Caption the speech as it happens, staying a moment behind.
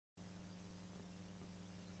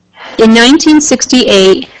In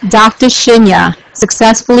 1968, Dr. Shinya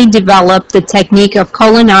successfully developed the technique of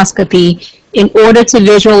colonoscopy in order to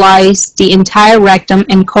visualize the entire rectum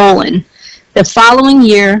and colon. The following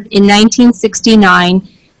year, in 1969,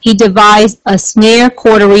 he devised a snare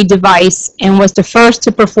cautery device and was the first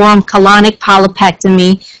to perform colonic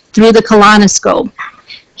polypectomy through the colonoscope.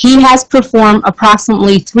 He has performed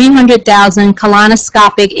approximately 300,000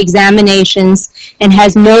 colonoscopic examinations and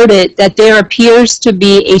has noted that there appears to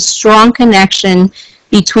be a strong connection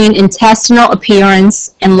between intestinal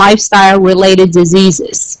appearance and lifestyle-related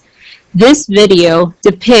diseases. This video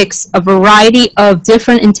depicts a variety of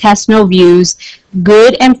different intestinal views,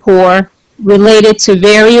 good and poor, related to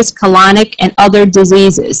various colonic and other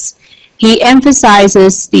diseases. He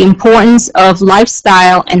emphasizes the importance of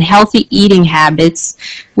lifestyle and healthy eating habits,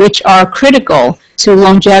 which are critical to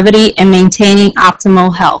longevity and maintaining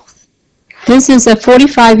optimal health. This is a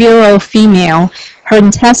 45-year-old female. Her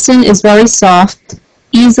intestine is very soft,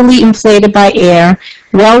 easily inflated by air,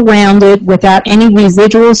 well-rounded without any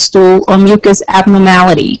residual stool or mucus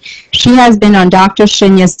abnormality. She has been on Dr.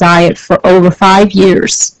 Shinya's diet for over 5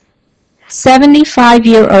 years.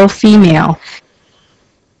 75-year-old female.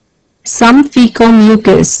 Some fecal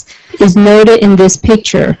mucus is noted in this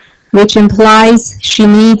picture, which implies she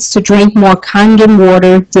needs to drink more Kangen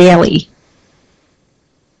water daily.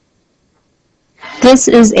 This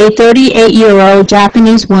is a 38-year-old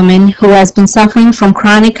Japanese woman who has been suffering from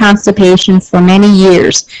chronic constipation for many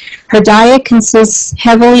years. Her diet consists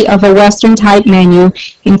heavily of a Western-type menu,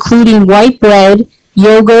 including white bread,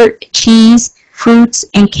 yogurt, cheese, fruits,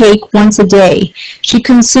 and cake once a day. She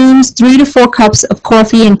consumes 3 to 4 cups of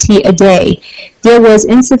coffee and tea a day. There was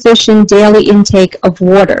insufficient daily intake of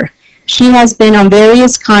water. She has been on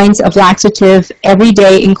various kinds of laxative every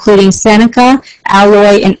day, including Seneca,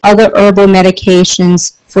 aloe, and other herbal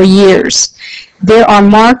medications for years. There are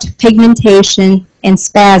marked pigmentation and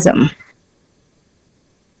spasm.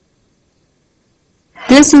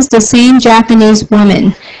 This is the same Japanese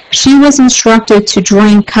woman. She was instructed to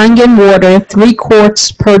drink Kangen water 3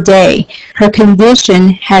 quarts per day. Her condition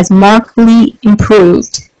has markedly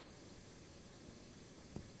improved.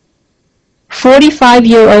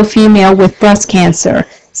 45-year-old female with breast cancer.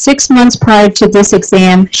 6 months prior to this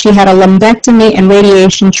exam, she had a lumpectomy and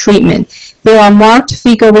radiation treatment. There are marked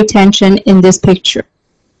fecal retention in this picture.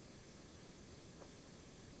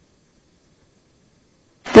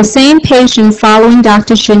 The same patient following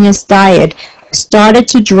Dr. Shinya's diet started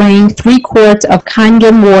to drink 3 quarts of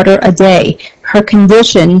Kangen water a day. Her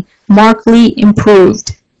condition markedly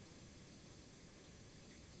improved.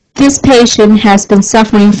 This patient has been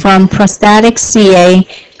suffering from prostatic CA,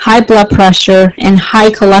 high blood pressure, and high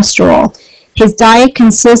cholesterol. His diet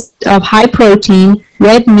consists of high protein,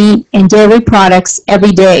 red meat, and dairy products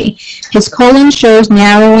every day. His colon shows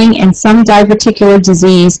narrowing and some diverticular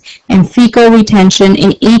disease and fecal retention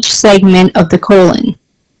in each segment of the colon.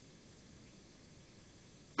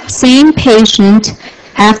 Same patient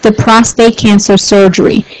after prostate cancer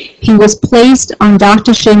surgery. He was placed on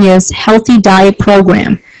Dr. Shinya's healthy diet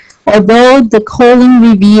program. Although the colon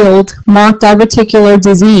revealed marked diverticular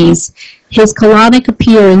disease, his colonic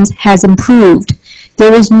appearance has improved.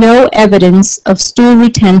 There is no evidence of stool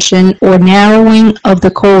retention or narrowing of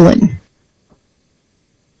the colon.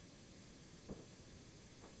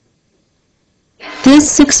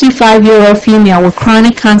 This 65-year-old female with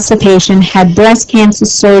chronic constipation had breast cancer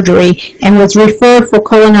surgery and was referred for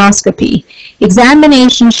colonoscopy.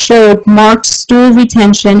 Examinations showed marked stool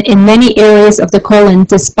retention in many areas of the colon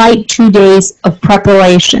despite 2 days of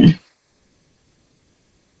preparation.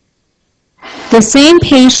 The same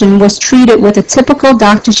patient was treated with a typical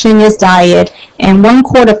Dr. Shinya's diet and 1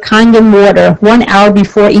 quart of Kangen water 1 hour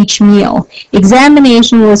before each meal.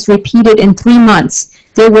 Examination was repeated in 3 months.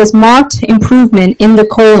 There was marked improvement in the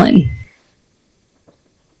colon.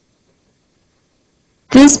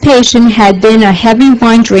 This patient had been a heavy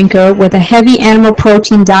wine drinker with a heavy animal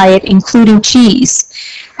protein diet, including cheese.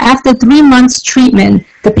 After 3 months treatment,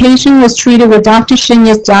 the patient was treated with Dr.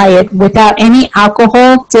 Shinya's diet without any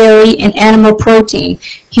alcohol, dairy, and animal protein.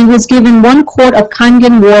 He was given 1 quart of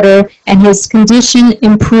Kangen water and his condition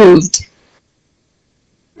improved.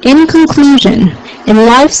 In conclusion, in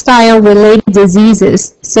lifestyle-related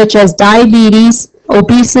diseases such as diabetes,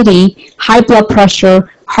 obesity, high blood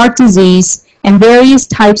pressure, heart disease, and various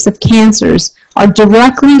types of cancers are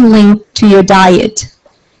directly linked to your diet.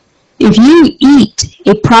 If you eat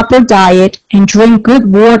a proper diet and drink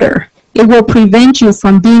good water, it will prevent you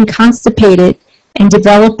from being constipated and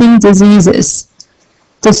developing diseases.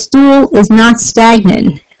 The stool is not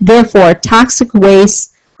stagnant, therefore toxic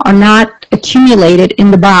wastes are not accumulated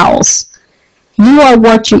in the bowels. You are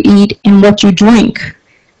what you eat and what you drink.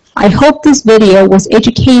 I hope this video was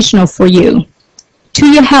educational for you. To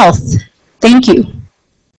your health. Thank you.